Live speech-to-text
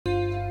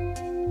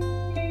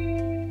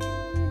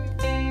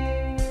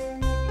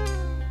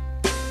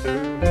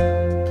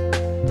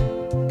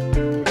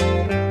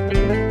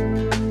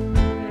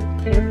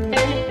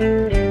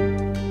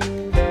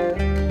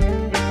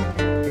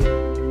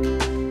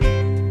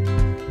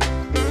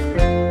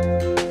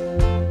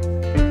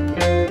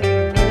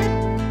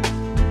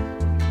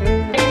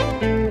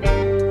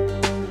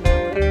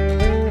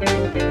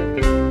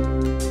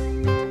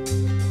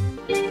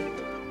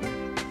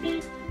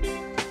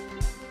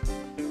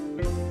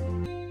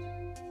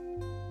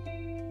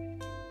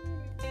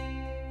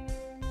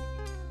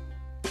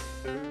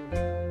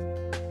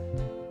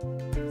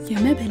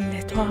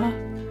የመበለቷ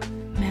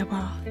መባ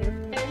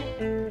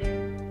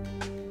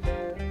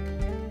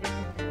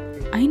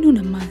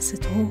አይኑንም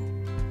አንስቶ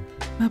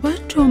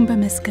መባቸውን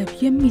በመስገብ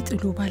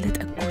የሚጥሉ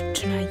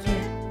ባለጠጎችን አየ።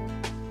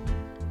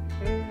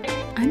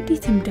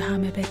 አንዲትም ድሃ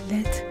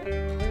መበለት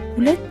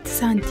 2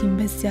 ሳንቲም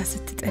በዚያ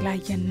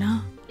ስትጥላየና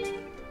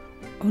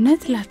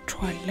እውነት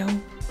ላችኋለሁ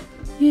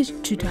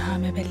ይህች ድሃ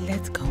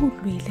መበለት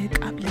ከሁሉ ይልቅ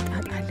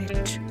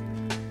አብልጣጣለች፣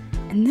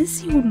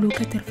 እነዚህ ሁሉ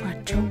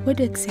ከትርፋቸው ወደ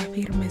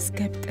እግዚአብሔር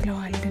መዝገብ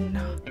ጥለዋልና፣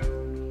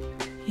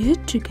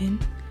 ይህች ግን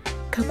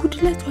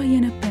ከጉድለቷ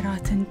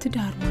የነበራትን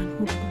ትዳሯን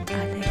ሁሉ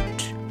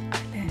ጣለች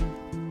አለ።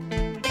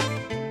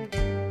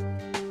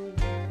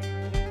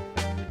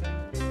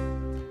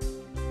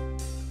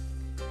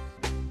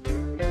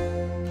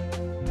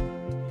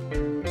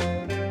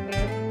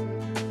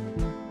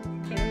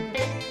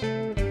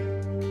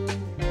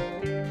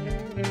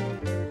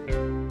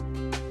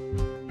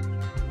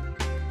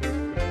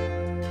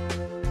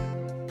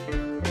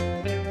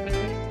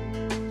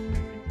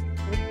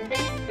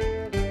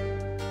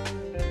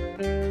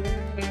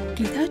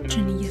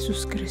 ጌታችን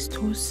ኢየሱስ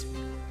ክርስቶስ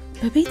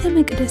በቤተ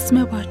መቅደስ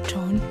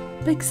መባቸውን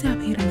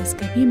በእግዚአብሔር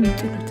መዝገብ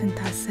የሚጥሉትን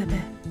ታሰበ።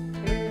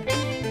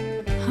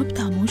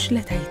 ሀብታሞች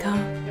ለታይታ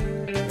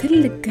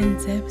ትልቅ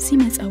ገንዘብ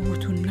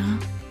ሲመጸውቱና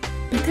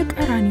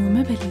በተቃራኒው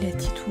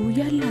መበለቲቱ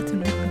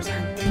ያላትን ሁሉ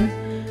ሳንቲም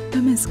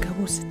በመዝገቡ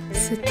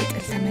ስትጥል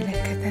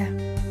ተመለከተ።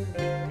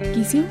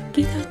 ጊዜው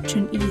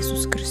ጌታችን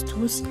ኢየሱስ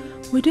ክርስቶስ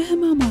ወደ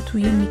ሕማማቱ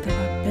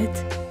የሚገባበት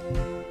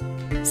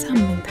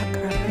ሳምንት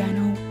አቅራቢያ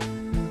ነው።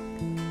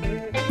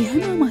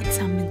 የሕማማት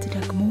ሳምንት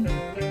ደግሞ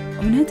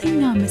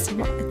እውነተኛ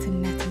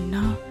መስዋዕትነትና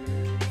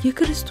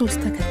የክርስቶስ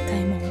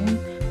ተከታይ መሆን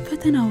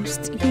ፈተና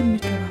ውስጥ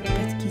የሚገባበት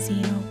ጊዜ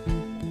ነው።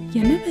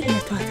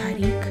 የመበለቷ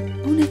ታሪክ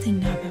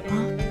እውነተኛ አበባ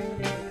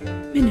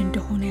ምን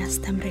እንደሆነ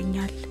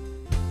ያስተምረኛል።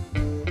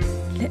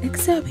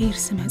 ለእግዚአብሔር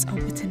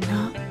ስመጸውትና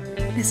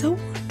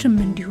ለሰዎችም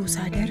እንዲሁ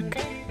ሳደርግ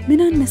ምን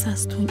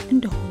አነሳስቶኝ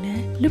እንደሆነ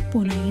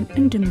ልቦናዬን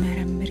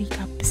እንድመረምር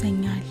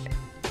ይጋብዘኛል።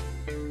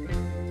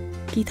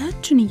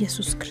 ጌታችን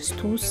ኢየሱስ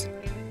ክርስቶስ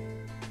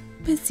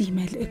በዚህ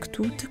መልእክቱ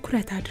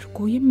ትኩረት አድርጎ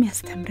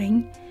የሚያስተምረኝ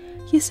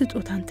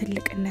የስጦታን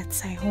ትልቅነት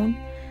ሳይሆን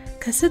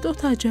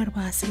ከስጦታ ጀርባ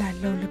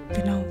ስላለው ልብ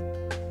ነው።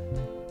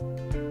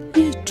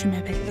 ይህች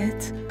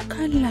መበለት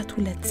ካላት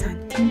 2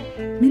 ሳንቲም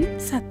ምንም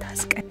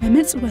ሳታስቀር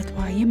በመጽወቷ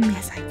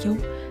የሚያሳየው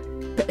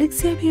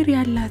በእግዚአብሔር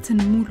ያላትን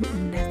ሙሉ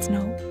እምነት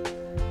ነው።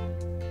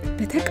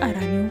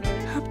 በተቃራኒው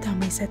ሀብታም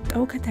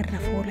የሰጠው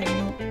ከተረፈው ላይ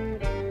ነው።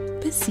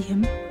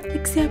 በዚህም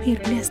እግዚአብሔር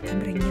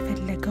ሊያስተምረኝ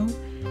የፈለገው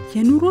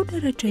የኑሮ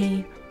ደረጃዬ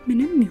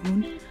ምንም ይሁን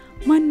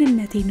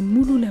ማንነቴን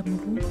ሙሉ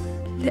ለሙሉ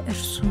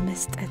ለእርሱ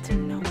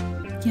መስጠትን ነው።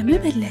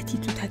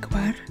 የመበለቲቱ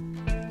ተግባር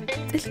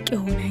ጥልቅ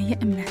የሆነ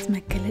የእምነት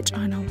መገለጫ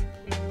ነው።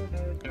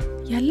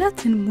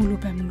 ያላትን ሙሉ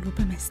በሙሉ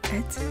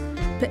በመስጠት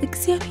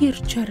በእግዚአብሔር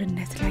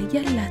ቸርነት ላይ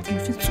ያላትን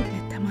ፍጹም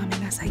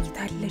መተማመን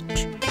አሳይታለች።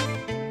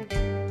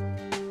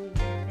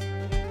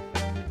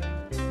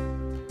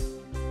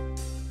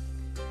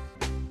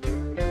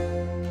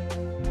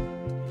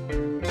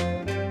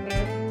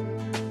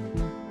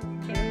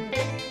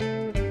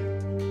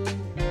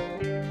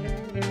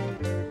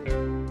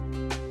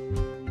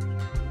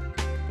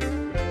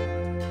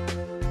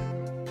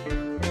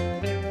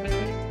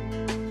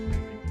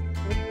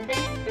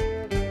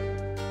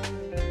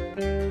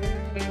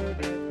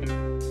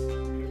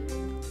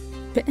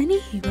 በእኔ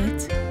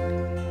ህይወት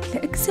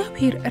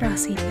ለእግዚአብሔር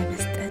ራሴን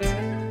ለመስጠት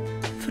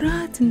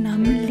ፍርሃትና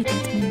ምን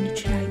ሊገጥመኝ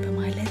ይችላል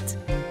በማለት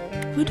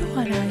ወደ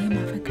ኋላ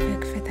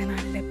የማፈግፈግ ፈተና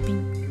አለብኝ።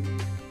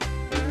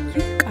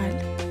 ይህ ቃል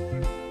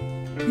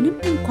ምንም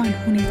እንኳን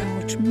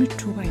ሁኔታዎች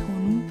ምቹ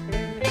ባይሆኑ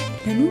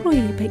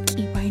ለኑሮዬ በቂ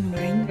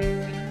ባይኖረኝ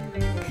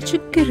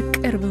ከችግር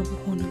ቅርብ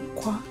ብሆን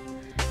እንኳ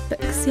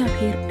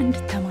በእግዚአብሔር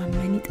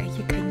እንድተማመን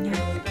ይጠይቀኛል።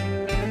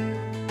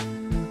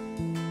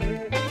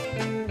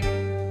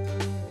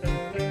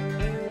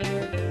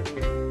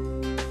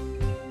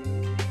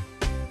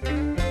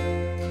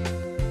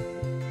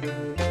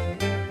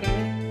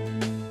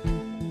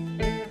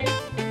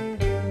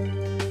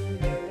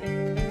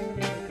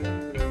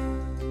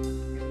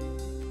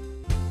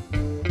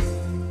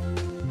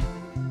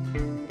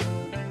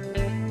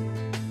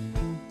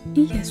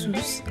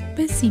 ኢየሱስ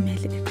በዚህ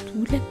መልእክቱ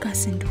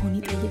ለጋስ እንደሆነ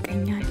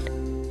ይጠይቀኛል።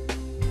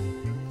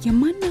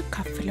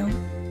 የማናካፍለው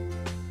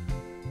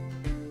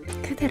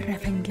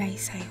ከተረፈኝ ላይ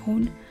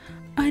ሳይሆን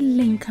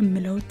አለኝ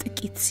ከምለው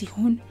ጥቂት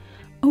ሲሆን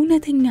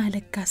እውነተኛ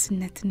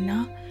ለጋስነትና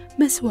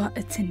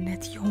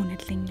መስዋዕትነት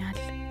ይሆንልኛል።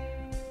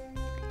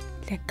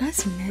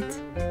 ለጋስነት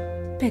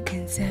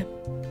በገንዘብ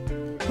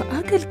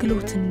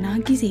በአገልግሎትና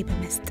ጊዜ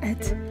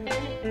በመስጠት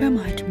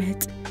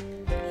በማድመጥ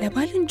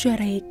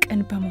ለባልንጀራዬ ቅን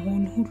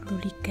በመሆን ሁሉ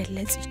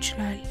ሊገለጽ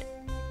ይችላል።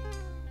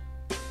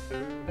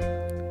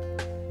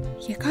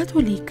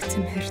 የካቶሊክ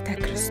ትምህርተ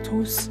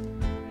ክርስቶስ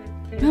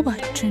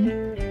መባችን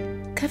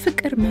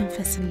ከፍቅር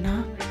መንፈስና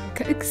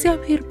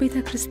ከእግዚአብሔር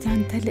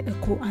ቤተክርስቲያን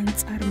ተልእኮ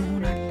አንጻር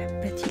መሆን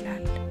አለበት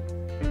ይላል።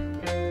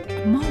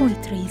 እማሆይ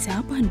ትሬዛ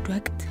በአንድ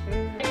ወቅት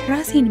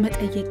ራሴን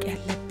መጠየቅ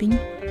ያለብኝ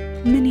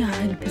ምን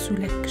ያህል ብዙ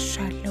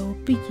ለክሻለሁ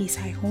ብዬ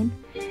ሳይሆን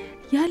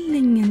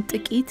ያለኝን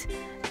ጥቂት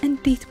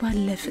እንዴት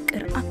ባለ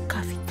ፍቅር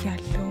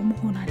አካፍያለሁ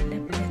መሆን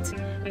አለበት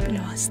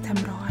ብለው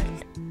አስተምረዋል።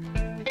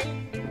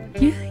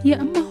 ይህ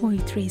የእማሆይ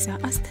ትሬዛ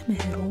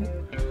አስተምህሮ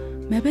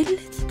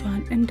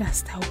መበለቲቷን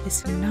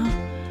እንዳስታውስና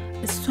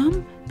እሷም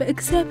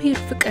በእግዚአብሔር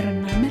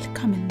ፍቅርና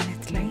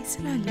መልካምነት ላይ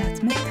ስላላት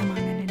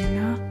መተማመንና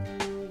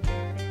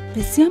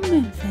በዚያም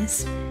መንፈስ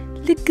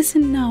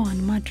ልግስናዋን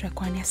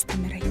ማድረጓን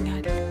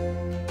ያስተምረኛል።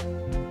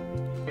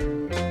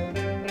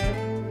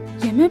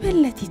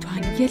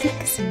 የመበለቲቷን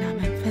የልግስና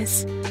መንፈስ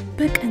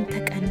በቀን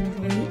ተቀን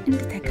ኑሮዬ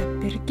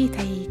እንድተገብር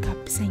ጌታዬ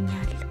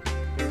ይጋብዘኛል።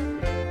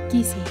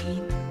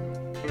 ጊዜዬን፣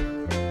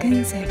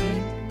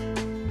 ገንዘቤን፣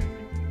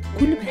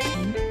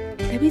 ጉልበቴን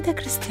ለቤተ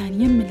ክርስቲያን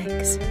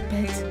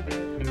የምለግስበት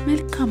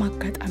መልካም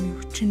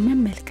አጋጣሚዎችን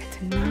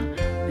መመልከትና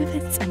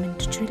መፈጸም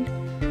እንድችል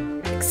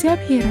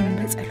እግዚአብሔርን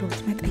በጸሎት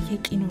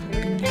መጠየቅ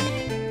ይኖርብኛል።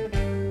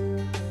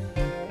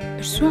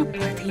 እርሱ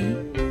አባቴ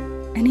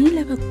እኔ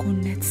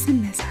ለበጎነት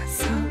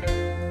ስነሳሳ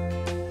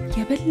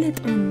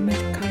የበለጠውን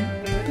መልካም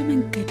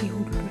በመንገዴ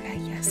ሁሉ ላይ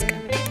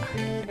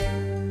ያስቀምጣል።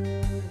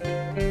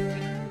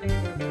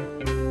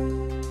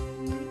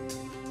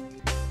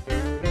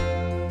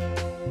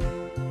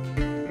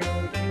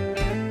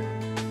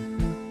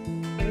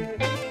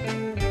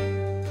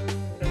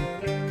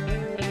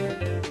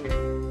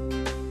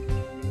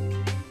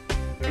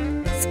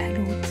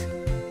 ጸሎት።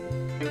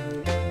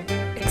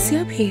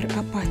 እግዚአብሔር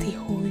አባቴ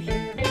ሆይ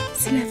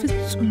ስለ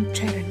ፍጹም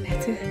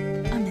ቸርነትህ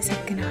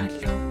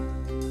አመሰግናለሁ።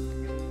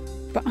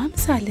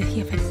 በአምሳልህ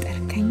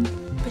የፈጠርከኝ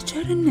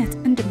በቸርነት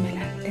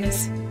እንድመላለስ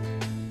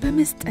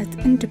በመስጠት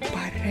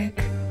እንድባረክ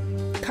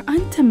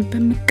ከአንተም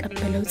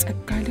በመቀበለው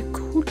ጸጋ ልክ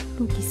ሁሉ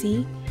ጊዜ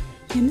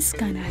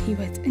የምስጋና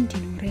ሕይወት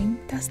እንዲኖረኝ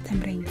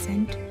ታስተምረኝ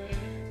ዘንድ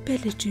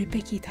በልጅ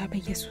በጌታ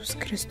በኢየሱስ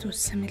ክርስቶስ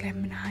ስም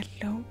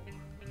እለምንሃለሁ።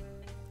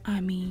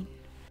 አሜን።